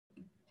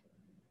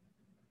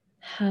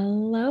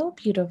Hello,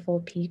 beautiful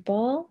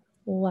people.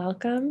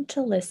 Welcome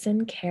to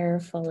Listen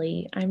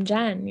Carefully. I'm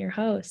Jen, your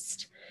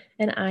host,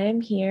 and I am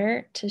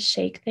here to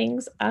shake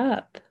things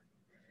up.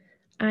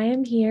 I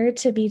am here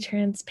to be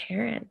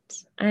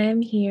transparent. I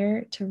am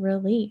here to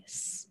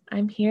release.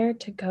 I'm here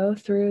to go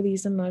through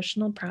these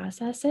emotional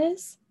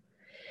processes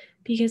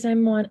because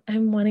I'm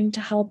wanting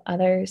to help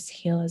others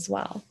heal as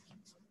well.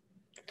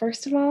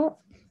 First of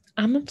all,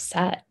 I'm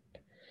upset.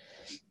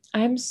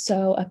 I'm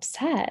so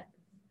upset.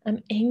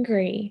 I'm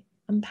angry.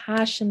 I'm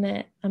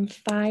passionate. I'm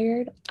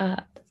fired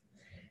up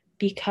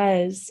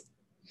because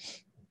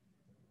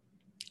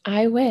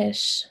I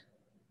wish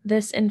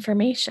this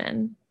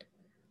information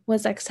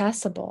was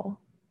accessible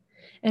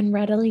and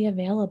readily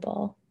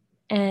available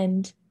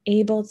and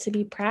able to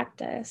be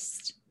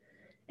practiced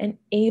and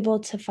able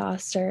to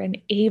foster and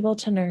able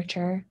to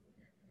nurture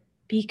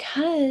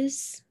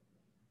because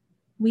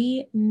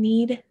we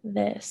need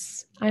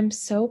this. I'm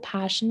so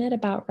passionate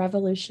about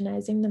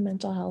revolutionizing the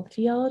mental health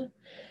field.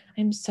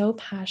 I'm so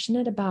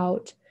passionate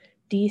about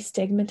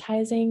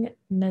destigmatizing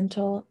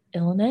mental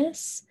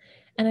illness.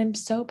 And I'm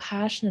so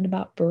passionate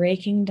about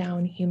breaking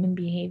down human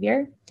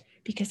behavior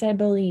because I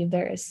believe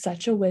there is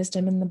such a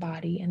wisdom in the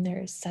body and there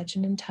is such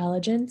an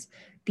intelligence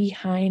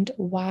behind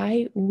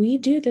why we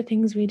do the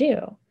things we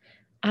do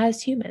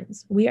as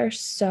humans. We are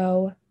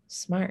so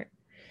smart.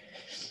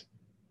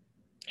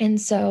 And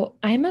so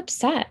I'm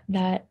upset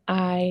that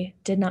I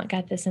did not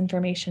get this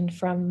information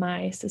from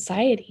my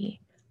society.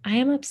 I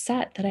am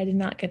upset that I did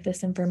not get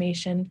this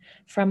information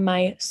from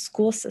my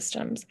school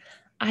systems.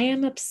 I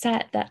am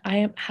upset that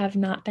I have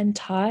not been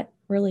taught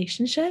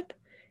relationship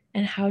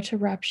and how to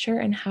rupture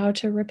and how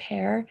to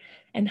repair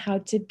and how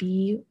to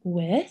be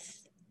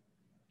with,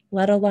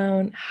 let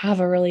alone have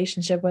a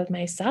relationship with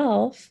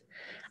myself.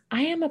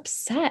 I am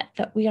upset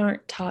that we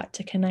aren't taught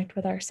to connect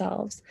with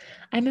ourselves.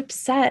 I'm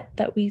upset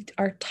that we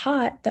are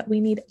taught that we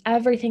need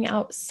everything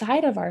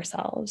outside of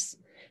ourselves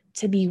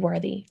to be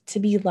worthy,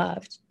 to be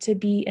loved, to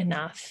be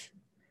enough.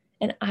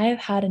 And I have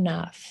had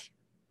enough.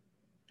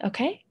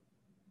 Okay?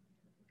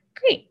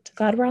 Great.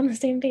 Glad we're on the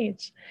same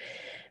page.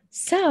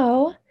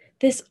 So,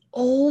 this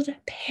old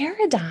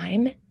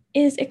paradigm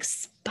is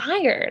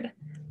expired.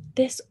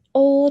 This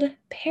old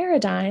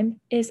paradigm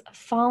is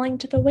falling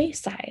to the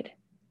wayside.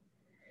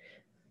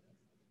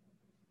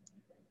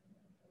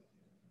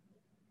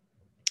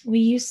 We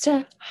used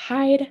to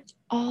hide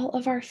all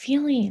of our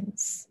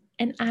feelings.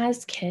 And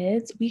as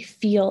kids, we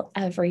feel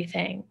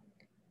everything.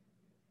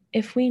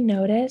 If we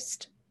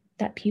noticed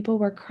that people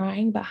were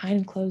crying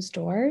behind closed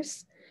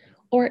doors,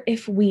 or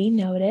if we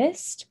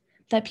noticed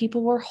that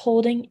people were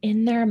holding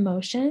in their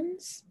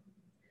emotions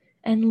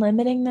and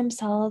limiting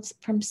themselves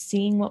from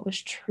seeing what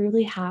was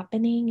truly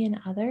happening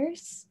in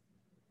others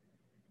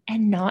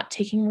and not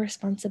taking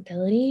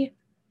responsibility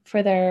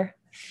for their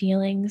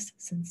feelings,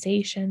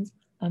 sensations,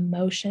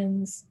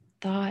 emotions,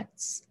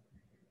 thoughts,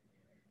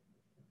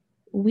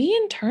 we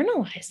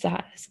internalize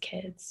that as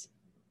kids.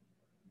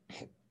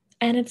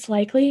 And it's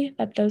likely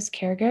that those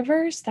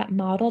caregivers that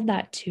modeled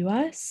that to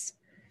us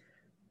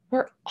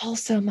were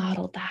also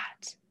modeled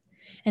that.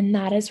 And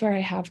that is where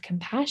I have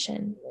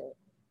compassion.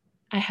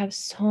 I have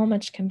so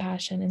much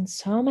compassion and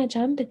so much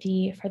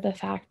empathy for the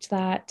fact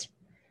that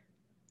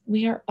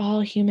we are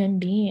all human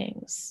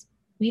beings.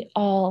 We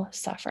all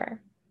suffer.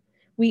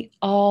 We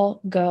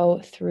all go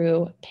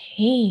through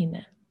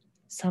pain.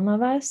 Some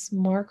of us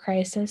more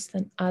crisis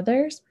than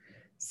others.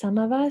 Some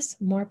of us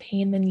more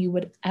pain than you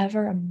would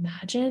ever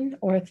imagine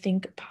or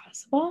think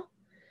possible.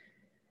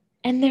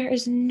 And there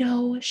is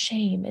no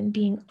shame in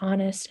being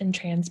honest and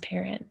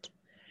transparent.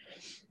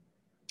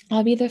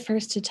 I'll be the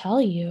first to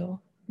tell you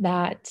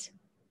that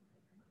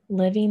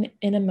living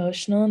in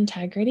emotional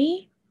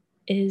integrity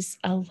is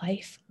a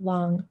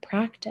lifelong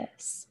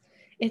practice.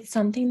 It's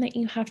something that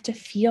you have to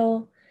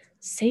feel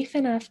safe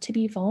enough to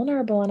be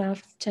vulnerable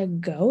enough to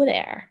go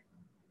there.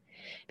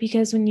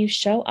 Because when you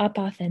show up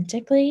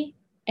authentically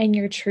and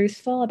you're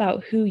truthful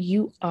about who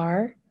you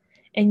are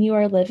and you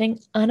are living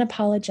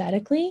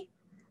unapologetically,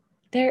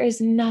 there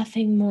is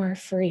nothing more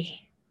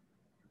free.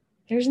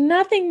 There's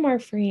nothing more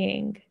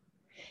freeing.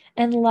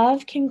 And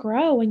love can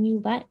grow when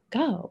you let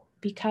go,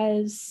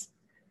 because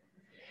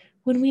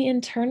when we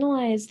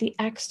internalize the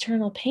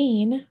external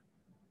pain,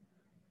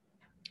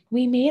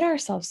 we made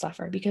ourselves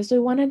suffer because we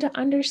wanted to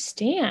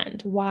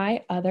understand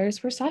why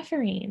others were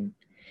suffering.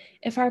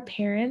 If our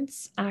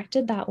parents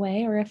acted that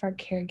way, or if our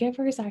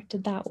caregivers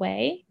acted that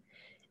way,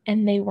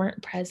 and they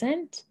weren't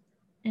present,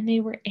 and they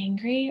were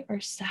angry or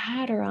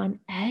sad or on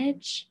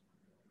edge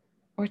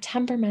or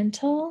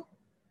temperamental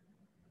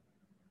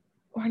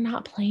or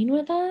not playing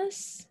with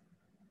us,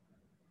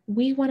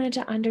 we wanted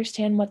to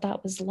understand what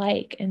that was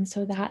like. And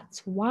so that's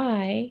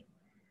why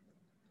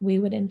we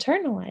would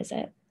internalize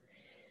it.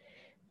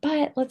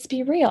 But let's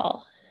be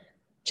real.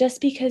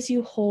 Just because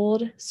you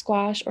hold,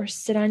 squash, or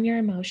sit on your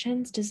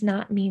emotions does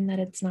not mean that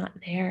it's not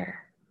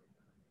there.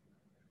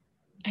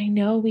 I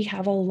know we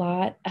have a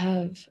lot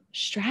of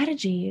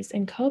strategies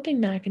and coping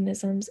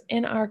mechanisms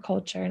in our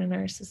culture and in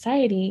our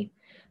society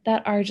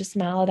that are just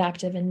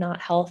maladaptive and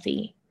not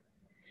healthy.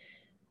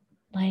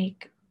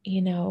 Like,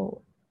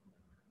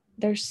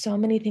 there's so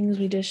many things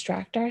we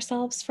distract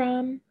ourselves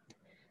from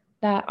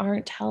that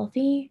aren't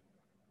healthy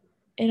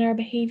in our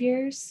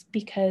behaviors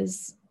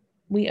because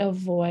we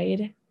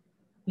avoid,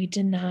 we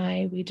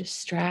deny, we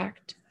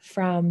distract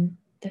from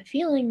the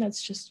feeling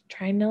that's just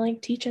trying to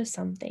like teach us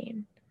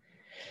something.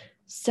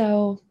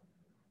 So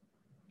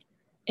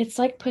it's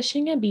like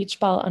pushing a beach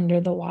ball under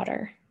the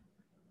water.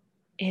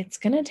 It's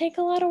going to take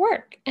a lot of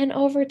work. And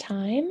over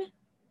time,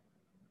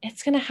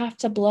 it's going to have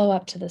to blow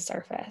up to the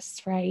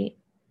surface, right?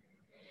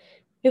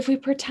 If we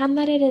pretend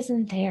that it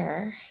isn't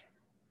there,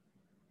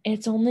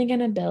 it's only going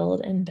to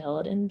build and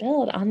build and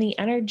build on the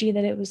energy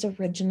that it was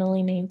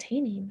originally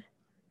maintaining.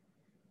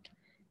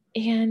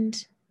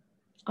 And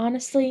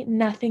honestly,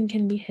 nothing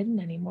can be hidden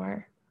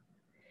anymore.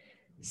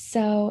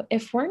 So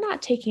if we're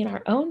not taking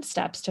our own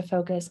steps to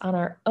focus on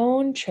our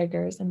own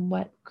triggers and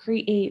what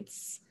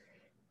creates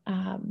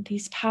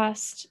these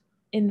past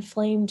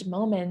inflamed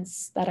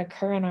moments that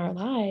occur in our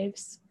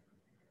lives,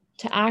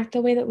 to act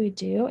the way that we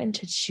do and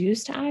to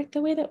choose to act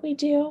the way that we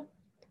do,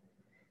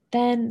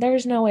 then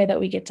there's no way that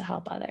we get to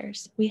help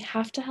others. We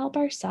have to help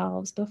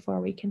ourselves before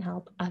we can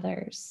help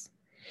others.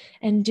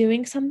 And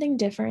doing something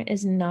different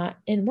is not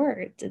in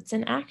words, it's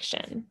in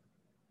action.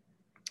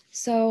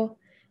 So,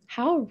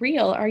 how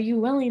real are you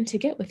willing to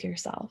get with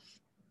yourself?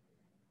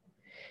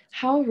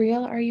 How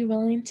real are you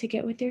willing to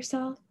get with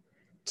yourself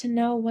to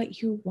know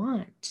what you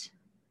want?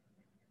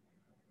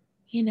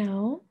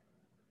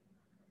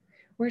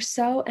 We're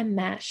so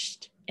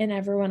enmeshed in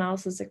everyone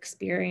else's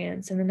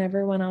experience and in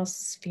everyone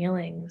else's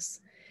feelings.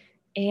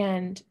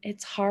 And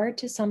it's hard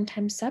to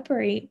sometimes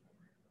separate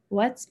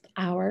what's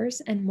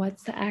ours and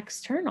what's the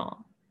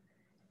external.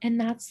 And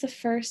that's the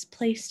first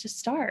place to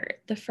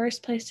start. The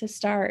first place to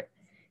start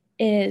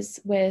is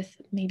with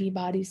maybe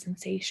body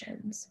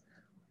sensations,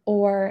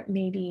 or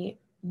maybe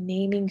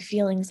naming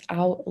feelings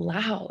out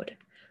loud,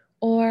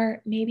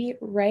 or maybe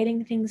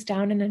writing things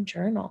down in a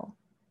journal.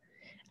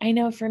 I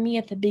know for me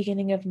at the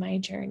beginning of my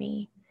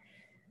journey,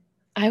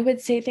 I would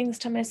say things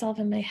to myself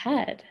in my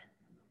head,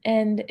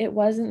 and it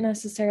wasn't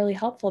necessarily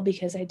helpful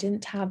because I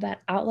didn't have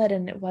that outlet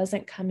and it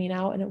wasn't coming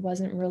out and it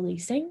wasn't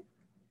releasing.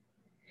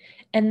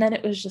 And then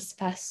it was just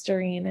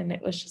festering and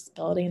it was just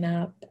building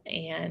up.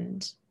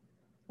 And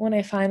when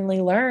I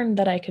finally learned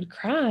that I could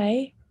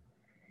cry,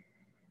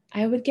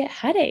 I would get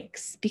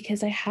headaches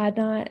because I had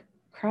not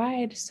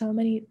cried so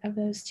many of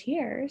those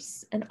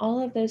tears. And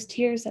all of those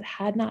tears that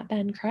had not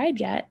been cried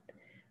yet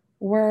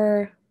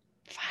were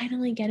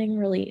finally getting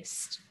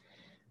released.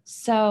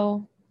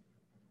 So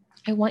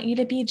I want you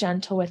to be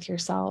gentle with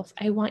yourself.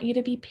 I want you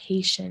to be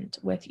patient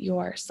with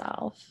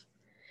yourself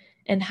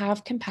and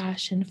have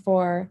compassion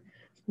for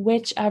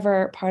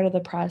whichever part of the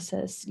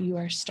process you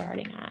are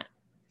starting at.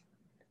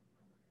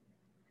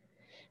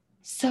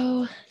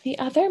 So the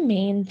other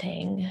main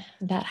thing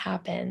that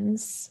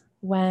happens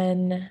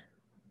when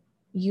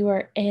you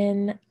are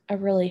in a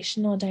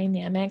relational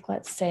dynamic,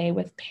 let's say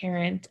with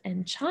parent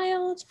and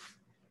child,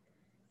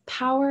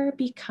 power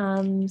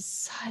becomes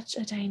such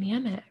a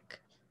dynamic.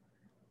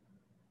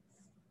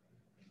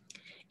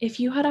 If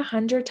you had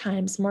 100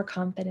 times more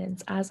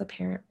confidence as a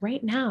parent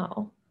right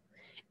now,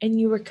 and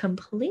you were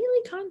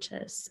completely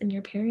conscious in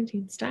your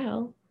parenting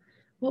style,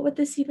 what would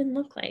this even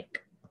look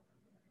like?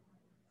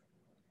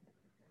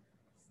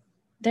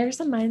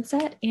 There's a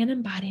mindset and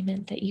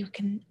embodiment that you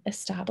can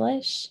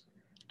establish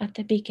at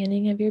the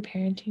beginning of your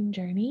parenting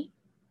journey.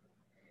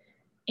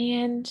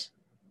 And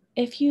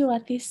if you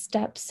let these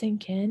steps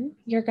sink in,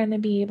 you're going to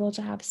be able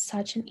to have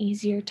such an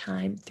easier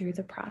time through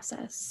the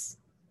process.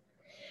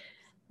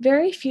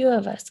 Very few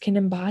of us can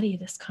embody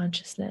this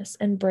consciousness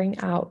and bring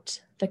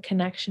out the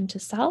connection to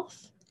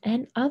self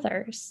and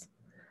others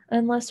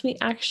unless we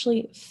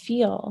actually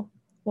feel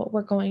what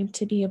we're going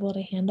to be able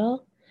to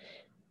handle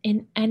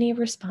in any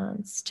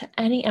response to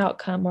any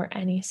outcome or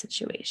any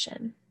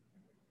situation.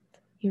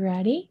 You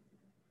ready?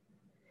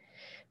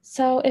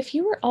 So if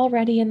you were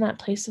already in that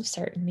place of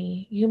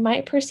certainty, you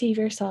might perceive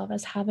yourself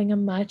as having a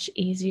much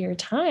easier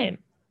time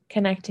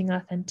connecting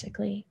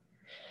authentically.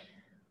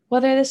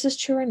 Whether this is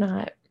true or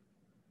not,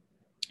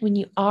 when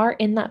you are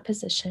in that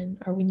position,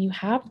 or when you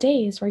have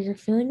days where you're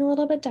feeling a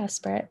little bit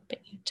desperate, but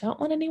you don't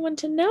want anyone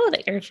to know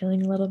that you're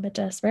feeling a little bit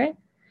desperate,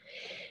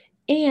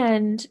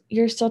 and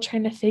you're still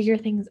trying to figure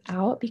things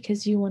out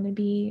because you want to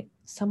be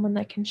someone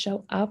that can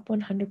show up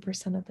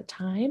 100% of the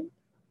time,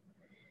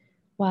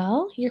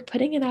 well, you're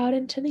putting it out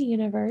into the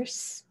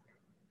universe,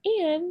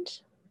 and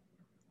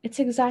it's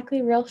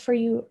exactly real for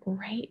you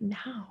right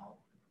now.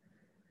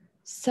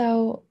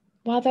 So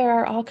while there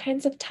are all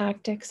kinds of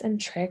tactics and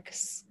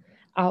tricks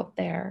out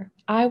there,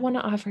 I want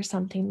to offer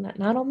something that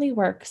not only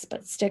works,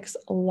 but sticks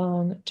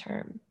long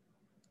term.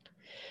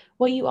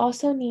 What you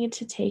also need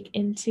to take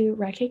into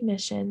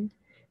recognition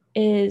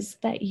is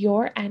that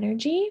your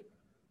energy,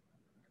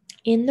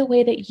 in the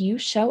way that you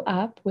show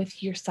up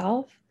with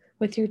yourself,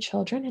 with your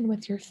children, and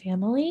with your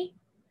family,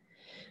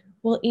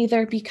 will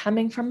either be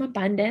coming from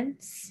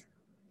abundance,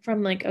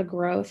 from like a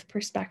growth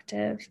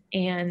perspective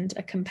and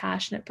a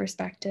compassionate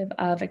perspective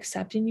of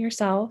accepting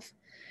yourself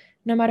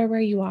no matter where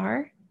you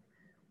are,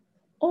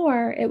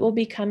 or it will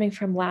be coming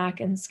from lack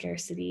and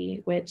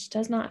scarcity, which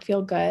does not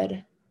feel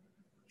good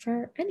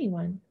for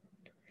anyone.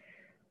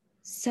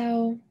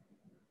 So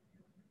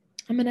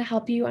I'm going to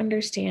help you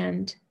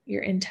understand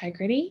your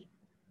integrity,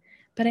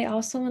 but I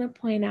also want to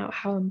point out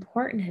how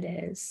important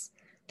it is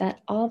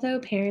that although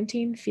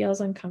parenting feels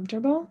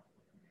uncomfortable,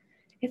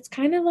 it's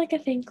kind of like a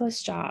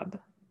thankless job.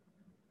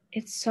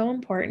 It's so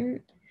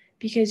important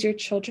because your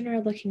children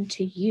are looking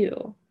to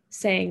you,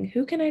 saying,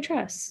 who can I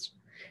trust?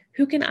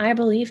 Who can I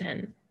believe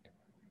in?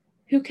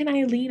 Who can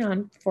I lean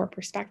on for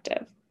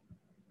perspective?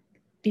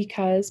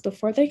 Because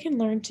before they can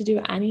learn to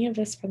do any of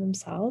this for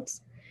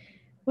themselves,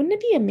 wouldn't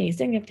it be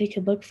amazing if they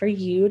could look for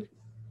you,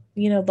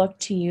 look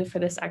to you for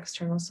this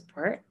external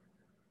support?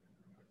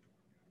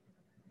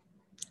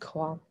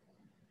 Cool.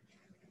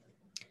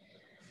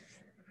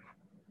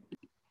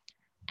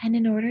 And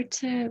in order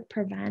to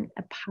prevent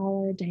a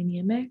power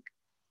dynamic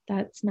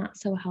that's not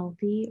so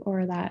healthy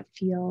or that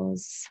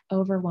feels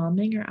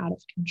overwhelming or out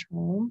of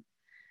control,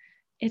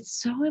 it's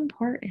so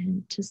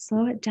important to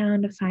slow it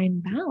down to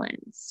find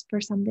balance for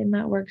something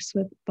that works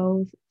with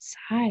both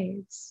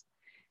sides.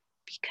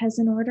 Because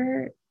in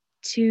order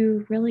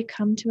to really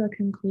come to a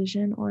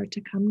conclusion or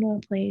to come to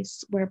a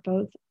place where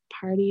both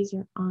parties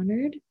are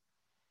honored,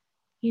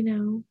 we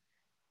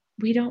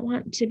don't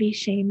want to be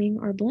shaming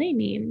or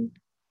blaming.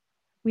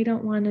 We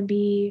don't want to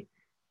be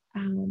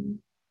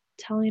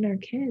telling our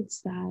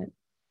kids that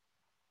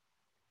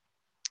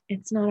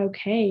it's not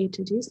okay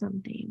to do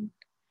something,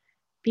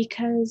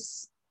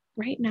 because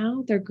right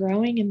now they're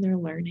growing and they're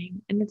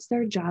learning, and it's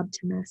their job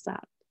to mess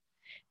up.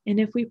 And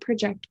if we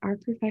project our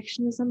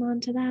perfectionism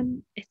onto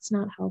them, it's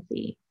not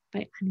healthy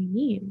by any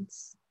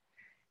means.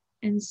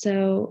 And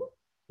so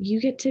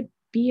you get to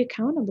be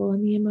accountable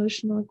in the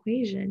emotional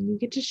equation. You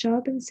get to show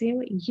up and say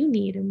what you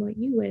need and what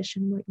you wish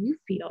and what you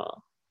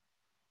feel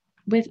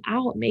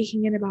without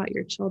making it about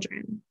your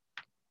children.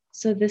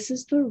 So this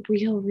is the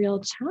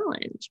real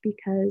challenge,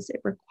 because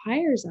it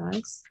requires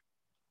us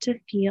to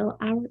feel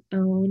our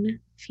own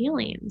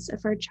feelings.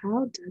 If our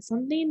child does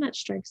something that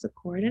strikes a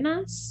chord in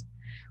us,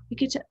 we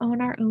get to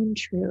own our own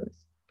truth.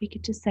 We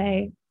get to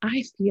say,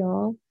 I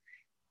feel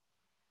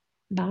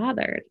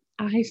bothered.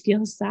 I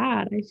feel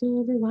sad. I feel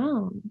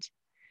overwhelmed.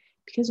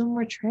 Because when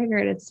we're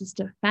triggered, it's this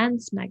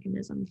defense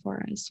mechanism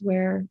for us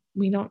where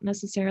we don't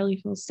necessarily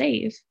feel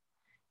safe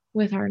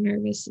with our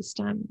nervous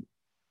system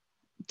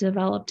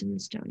developed in the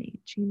Stone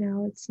Age.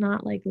 It's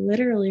not like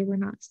literally we're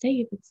not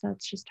safe.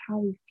 That's just how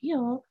we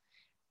feel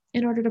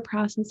in order to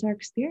process our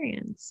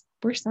experience.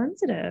 We're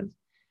sensitive.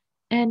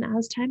 And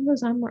as time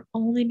goes on, we're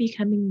only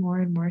becoming more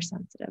and more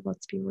sensitive.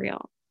 Let's be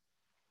real.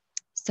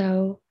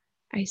 So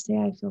I say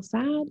I feel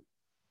sad.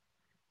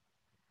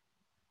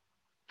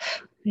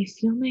 I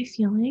feel my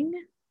feeling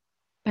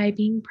by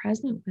being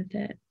present with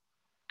it.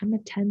 I'm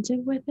attentive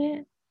with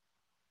it.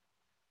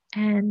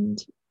 And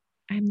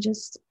I'm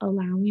just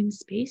allowing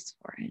space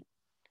for it.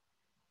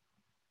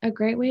 A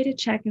great way to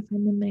check if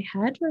I'm in my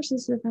head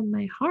versus if I'm in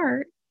my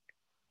heart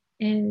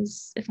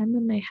is if I'm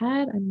in my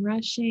head, I'm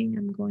rushing,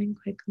 I'm going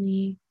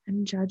quickly,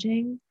 I'm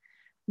judging,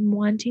 I'm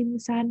wanting the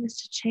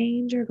sadness to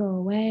change or go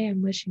away,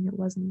 I'm wishing it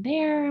wasn't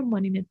there, I'm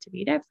wanting it to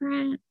be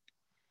different.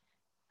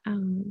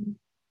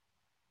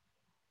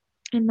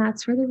 And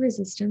that's where the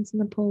resistance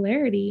and the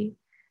polarity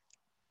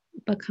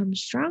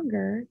becomes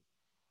stronger,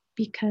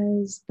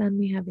 because then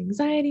we have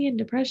anxiety and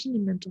depression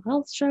and mental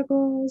health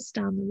struggles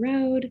down the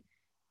road,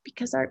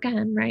 because our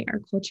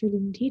culture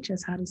didn't teach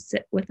us how to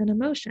sit with an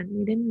emotion.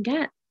 We didn't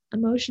get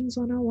emotions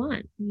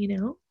 101,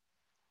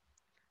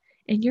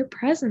 and your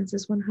presence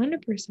is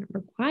 100%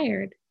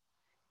 required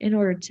in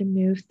order to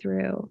move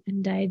through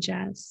and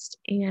digest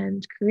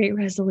and create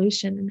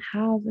resolution and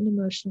have an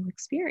emotional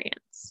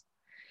experience.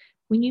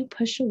 When you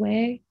push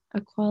away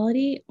a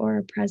quality or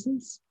a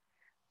presence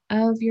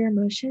of your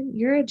emotion,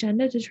 your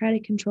agenda to try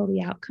to control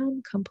the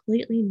outcome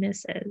completely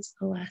misses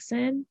the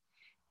lesson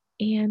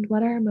and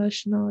what our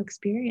emotional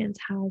experience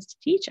has to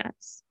teach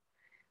us.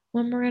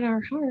 When we're in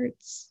our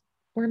hearts,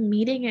 we're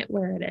meeting it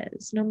where it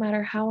is, no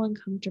matter how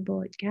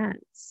uncomfortable it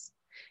gets.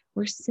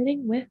 We're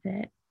sitting with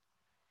it.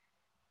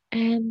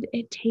 And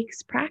it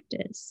takes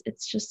practice.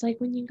 It's just like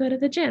when you go to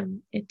the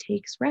gym, it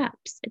takes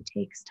reps, it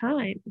takes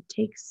time, it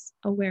takes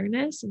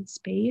awareness and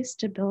space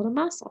to build a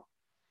muscle.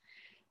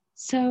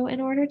 So, in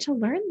order to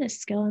learn this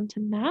skill and to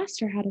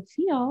master how to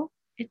feel,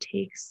 it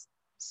takes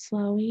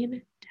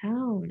slowing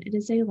down. It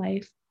is a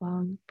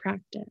lifelong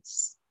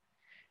practice.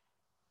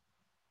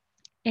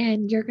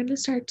 And you're going to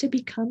start to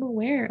become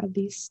aware of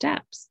these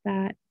steps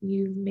that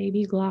you've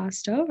maybe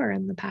glossed over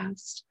in the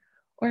past.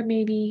 Or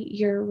maybe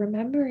you're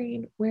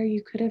remembering where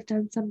you could have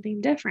done something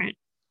different.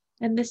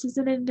 And this is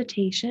an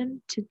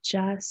invitation to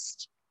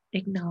just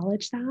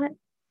acknowledge that,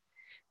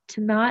 to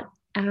not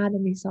add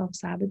any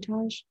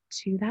self-sabotage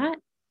to that,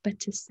 but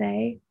to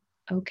say,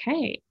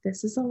 okay,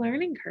 this is a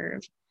learning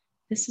curve.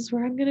 This is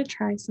where I'm going to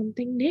try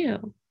something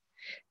new.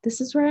 This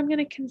is where I'm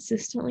going to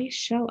consistently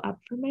show up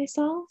for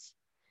myself.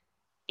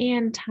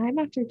 And time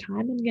after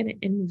time, I'm going to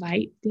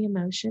invite the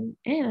emotion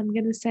in. I'm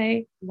going to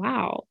say,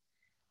 wow,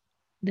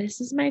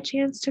 this is my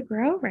chance to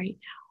grow right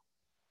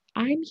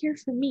now. I'm here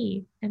for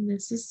me, and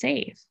this is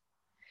safe.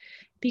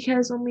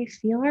 Because when we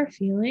feel our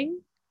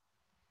feeling,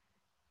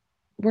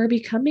 we're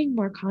becoming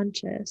more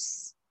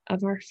conscious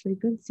of our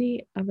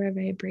frequency, of our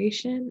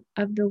vibration,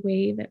 of the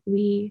way that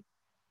we,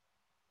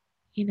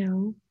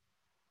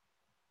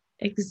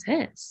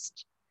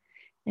 exist,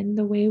 and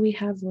the way we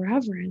have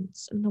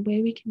reverence, and the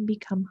way we can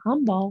become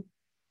humble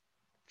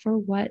for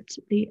what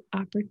the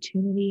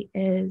opportunity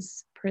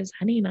is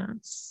presenting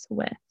us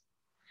with.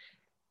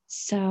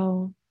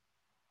 So,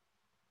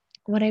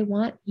 what I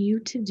want you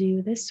to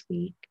do this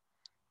week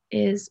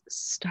is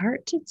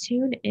start to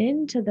tune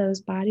into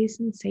those body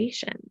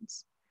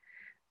sensations.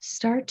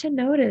 Start to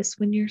notice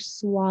when you're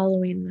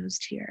swallowing those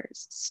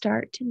tears.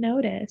 Start to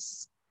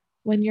notice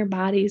when your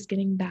body's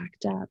getting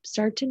backed up.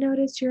 Start to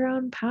notice your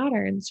own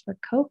patterns for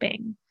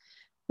coping,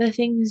 the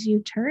things you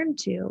turn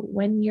to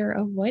when you're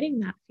avoiding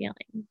that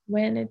feeling,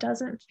 when it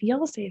doesn't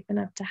feel safe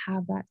enough to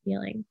have that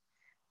feeling.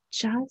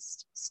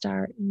 Just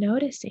start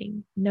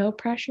noticing. No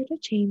pressure to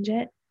change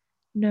it,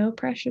 no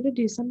pressure to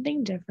do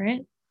something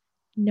different.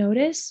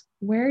 Notice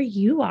where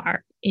you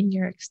are in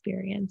your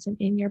experience and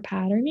in your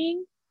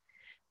patterning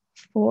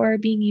for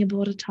being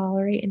able to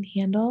tolerate and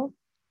handle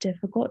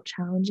difficult,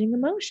 challenging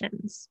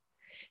emotions.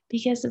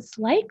 Because it's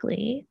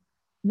likely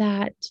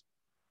that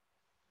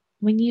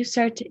when you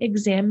start to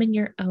examine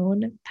your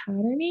own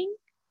patterning,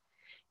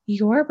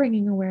 you're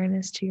bringing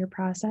awareness to your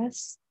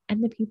process,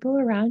 and the people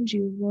around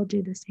you will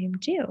do the same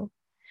too.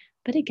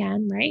 But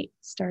again, right,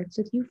 starts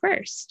with you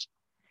first.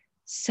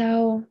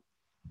 So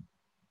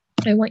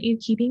I want you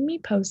keeping me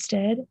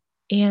posted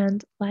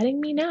and letting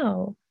me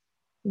know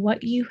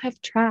what you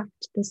have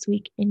tracked this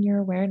week in your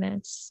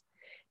awareness.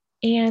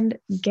 And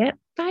get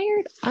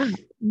fired up.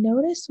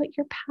 Notice what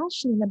you're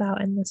passionate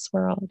about in this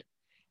world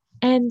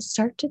and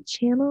start to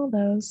channel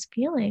those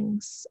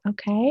feelings.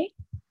 Okay.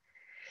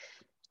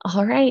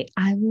 All right.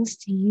 I will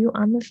see you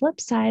on the flip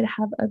side.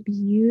 Have a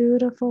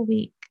beautiful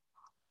week.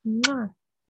 Mwah.